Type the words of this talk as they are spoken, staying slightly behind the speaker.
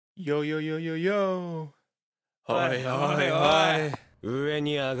Yo yo yo yo yo. Hoi hoi hoi. 上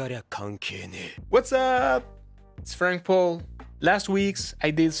に上がりゃ関係ねえ。 What's up? It's Frank Paul. Last weeks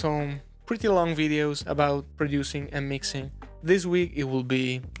I did some pretty long videos about producing and mixing. This week it will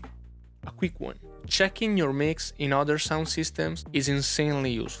be a quick one. Checking your mix in other sound systems is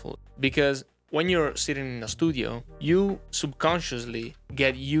insanely useful because when you're sitting in a studio, you subconsciously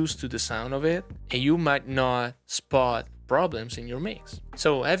get used to the sound of it and you might not spot problems in your mix.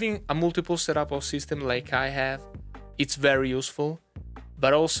 So having a multiple setup of system like I have, it's very useful,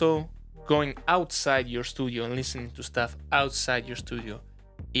 but also going outside your studio and listening to stuff outside your studio,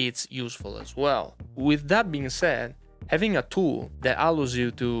 it's useful as well. With that being said, having a tool that allows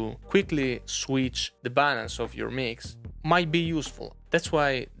you to quickly switch the balance of your mix might be useful. That's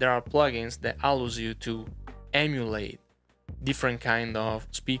why there are plugins that allows you to emulate different kind of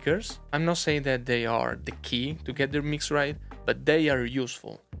speakers. I'm not saying that they are the key to get their mix right, but they are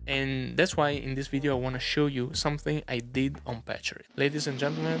useful. And that's why in this video I want to show you something I did on Patchery. Ladies and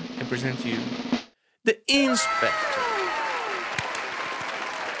gentlemen, I present to you the Inspector.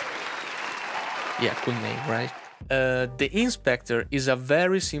 Yeah, cool name, right? The Inspector is a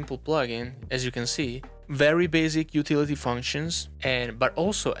very simple plugin, as you can see, very basic utility functions, but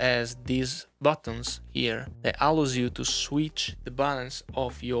also has these buttons here that allows you to switch the balance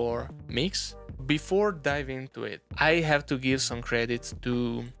of your mix. Before diving into it, I have to give some credit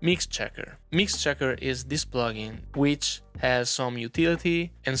to Mix Checker. Mix Checker is this plugin which has some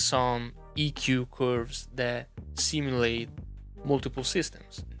utility and some EQ curves that simulate multiple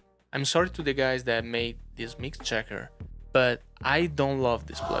systems. I'm sorry to the guys that made this Mix Checker, but I don't love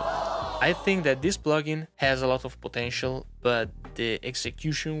this plugin. I think that this plugin has a lot of potential, but the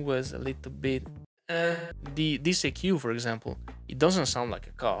execution was a little bit... This EQ, for example, it doesn't sound like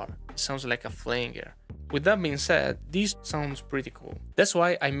a car, it sounds like a flanger. With that being said, this sounds pretty cool. That's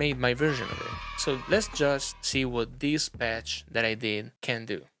why I made my version of it. So let's just see what this patch that I did can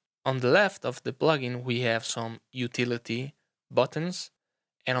do. On the left of the plugin, we have some utility buttons,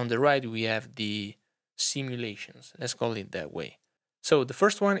 and on the right, we have the simulations. Let's call it that way. So the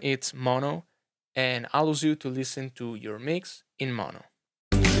first one, it's mono and allows you to listen to your mix in mono.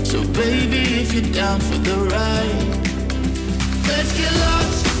 So baby, if you're down for the ride, let's get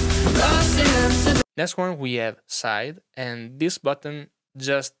lost in Amsterdam. Next one, we have side, and this button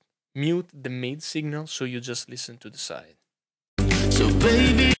just mute the mid signal, so you just listen to the side. So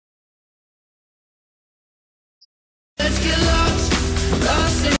baby, let's get lost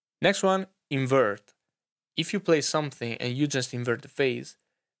in... Next one, invert. If you play something and you just invert the phase,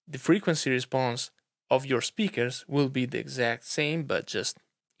 the frequency response of your speakers will be the exact same, but just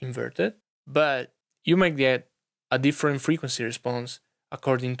inverted. But you might get a different frequency response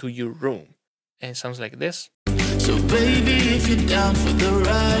according to your room. And it sounds like this. So baby, if you're down for the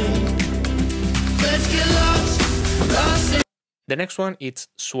ride, let's get lost in... The next one, it's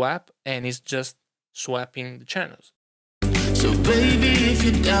swap, and it's just swapping the channels. So baby, if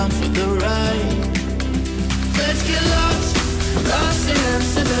you're down for the ride, let's get lost in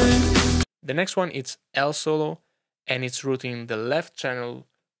Amsterdam. The next one, it's L solo, and it's routing the left channel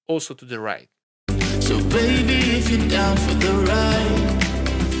also to the right. So baby, if you're down for the ride,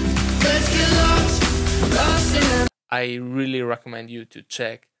 let's get lost in Amsterdam. I really recommend you to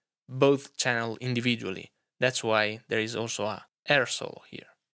check both channels individually. That's why there is also a air solo here.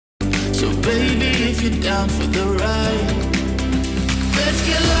 So baby, if you're down for the ride, let's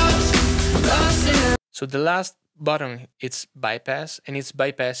get lost in Amsterdam. So the last button, it's bypass, and it's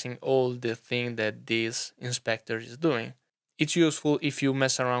bypassing all the thing that this inspector is doing. It's useful if you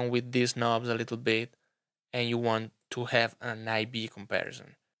mess around with these knobs a little bit and you want to have an IB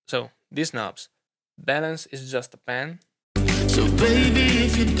comparison. So these knobs, balance is just a pan. So baby,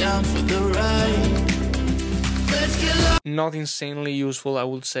 if you're down for the ride, let's get lost. Not insanely useful, I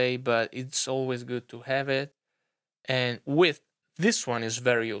would say, but it's always good to have it. And width, this one is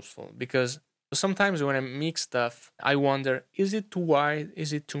very useful because sometimes when I mix stuff, I wonder, is it too wide?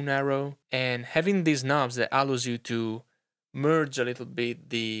 Is it too narrow? And having these knobs that allows you to merge a little bit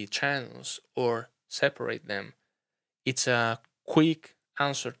the channels or separate them, it's a quick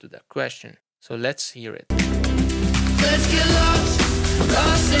answer to that question. So let's hear it. Let's get lost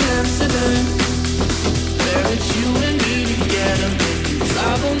in Amsterdam. Where it's you and me together, making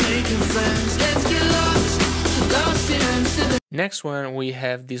trouble, making friends. Let's get lost in Amsterdam. Next one, we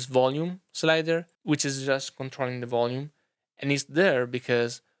have this volume slider, which is just controlling the volume. And it's there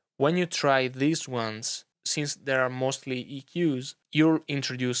because when you try these ones, since there are mostly EQs, you'll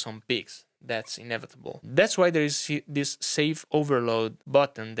introduce some peaks. that's inevitable. That's why there is this save overload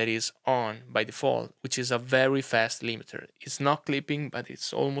button that is on by default, which is a very fast limiter. It's not clipping, but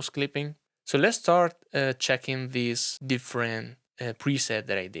it's almost clipping. So let's start checking these different preset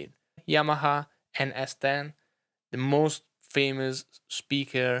that I did. Yamaha NS10, the most famous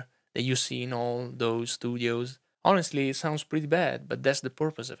speaker that you see in all those studios. Honestly, it sounds pretty bad, but that's the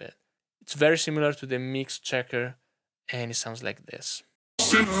purpose of it. It's very similar to the mix checker, and it sounds like this.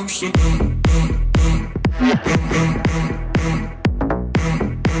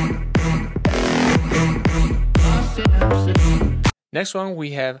 Next one,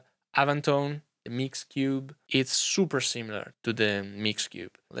 we have Avantone, the Mix Cube. It's super similar to the Mix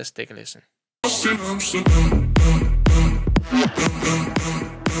Cube. Let's take a listen.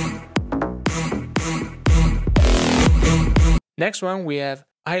 Next one, we have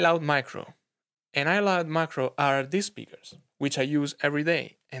iLoud Micro. And iLoud Micro are these speakers, which I use every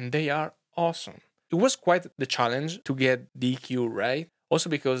day, and they are awesome. It was quite the challenge to get the EQ right, also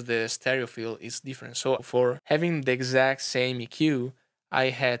because the stereo field is different. So for having the exact same EQ, I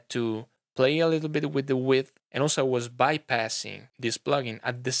had to play a little bit with the width, and also I was bypassing this plugin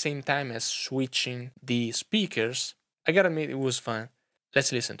at the same time as switching the speakers. I gotta admit, it was fun.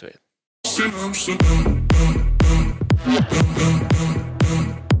 Let's listen to it.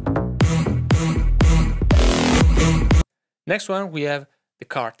 Next one, we have the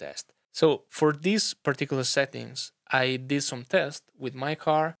car test. So for these particular settings, I did some tests with my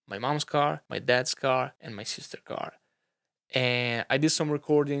car, my mom's car, my dad's car, and my sister's car. And I did some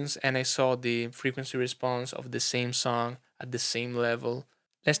recordings and I saw the frequency response of the same song at the same level.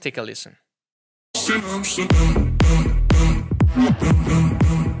 Let's take a listen.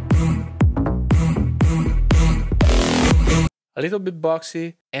 A little bit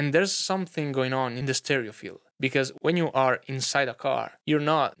boxy, and there's something going on in the stereo field, because when you are inside a car, you're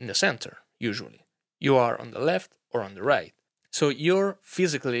not in the center usually. You are on the left or on the right. So you're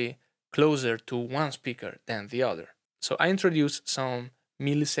physically closer to one speaker than the other. So I introduced some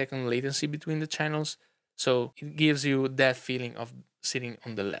millisecond latency between the channels, so it gives you that feeling of sitting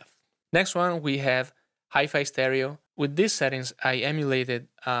on the left. Next one, we have hi-fi stereo. With these settings, I emulated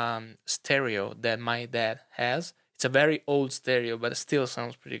stereo that my dad has. It's a very old stereo, but it still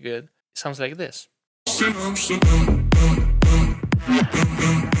sounds pretty good. It sounds like this.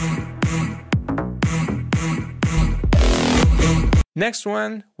 Next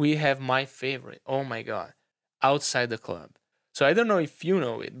one, we have my favorite. Oh my god. Outside the Club. So I don't know if you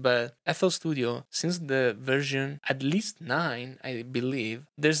know it, but FL Studio, since the version at least 9, I believe,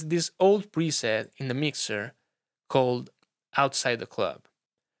 there's this old preset in the mixer called Outside the Club,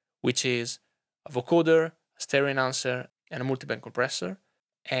 which is a vocoder, a stereo enhancer, and a multiband compressor,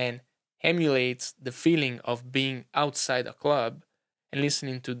 and emulates the feeling of being outside a club and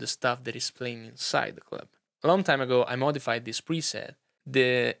listening to the stuff that is playing inside the club. A long time ago, I modified this preset.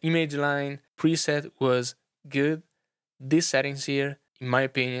 The image line preset was good. These settings here, in my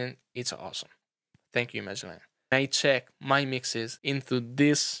opinion, it's awesome. Thank you, ImageLine. I check my mixes into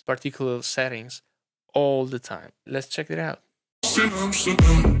these particular settings all the time. Let's check it out.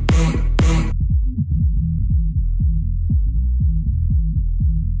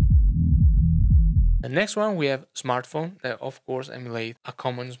 The next one, we have smartphone that of course emulate a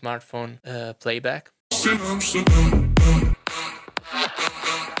common smartphone playback.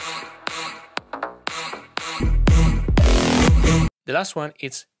 The last one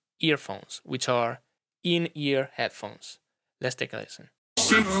is earphones, which are in-ear headphones. Let's take a listen.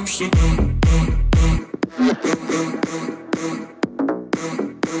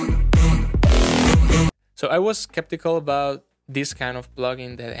 So I was skeptical about this kind of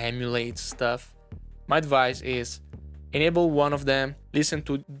plugin that emulates stuff. My advice is enable one of them, listen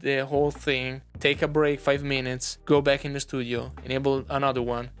to the whole thing, take a break 5 minutes, go back in the studio, enable another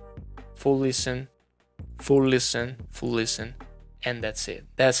one, full listen, full listen, full listen, and that's it.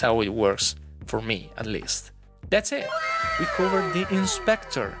 That's how it works for me, at least. That's it. We covered the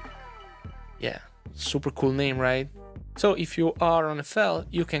Inspector. Yeah, super cool name, right? So if you are on FL,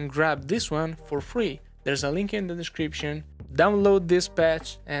 you can grab this one for free. There's a link in the description. Download this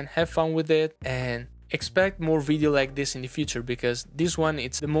patch and have fun with it, and expect more video like this in the future, because this one,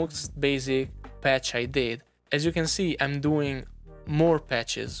 it's the most basic patch I did. As you can see, I'm doing more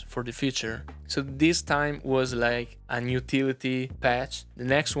patches for the future. So this time was like an utility patch. The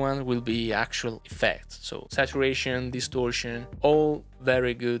next one will be actual effects. So saturation, distortion, all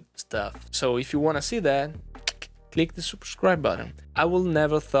very good stuff. So if you want to see that, click the subscribe button. I will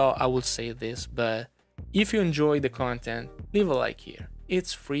never thought I would say this, but if you enjoy the content, leave a like here.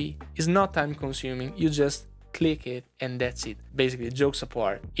 It's free, it's not time consuming, you just click it, and that's it. Basically, jokes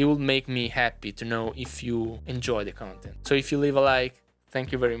apart, it will make me happy to know if you enjoy the content. So if you leave a like,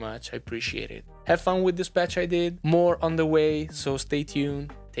 thank you very much, I appreciate it. Have fun with this patch I did, more on the way, so stay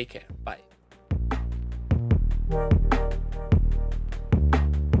tuned, take care, bye.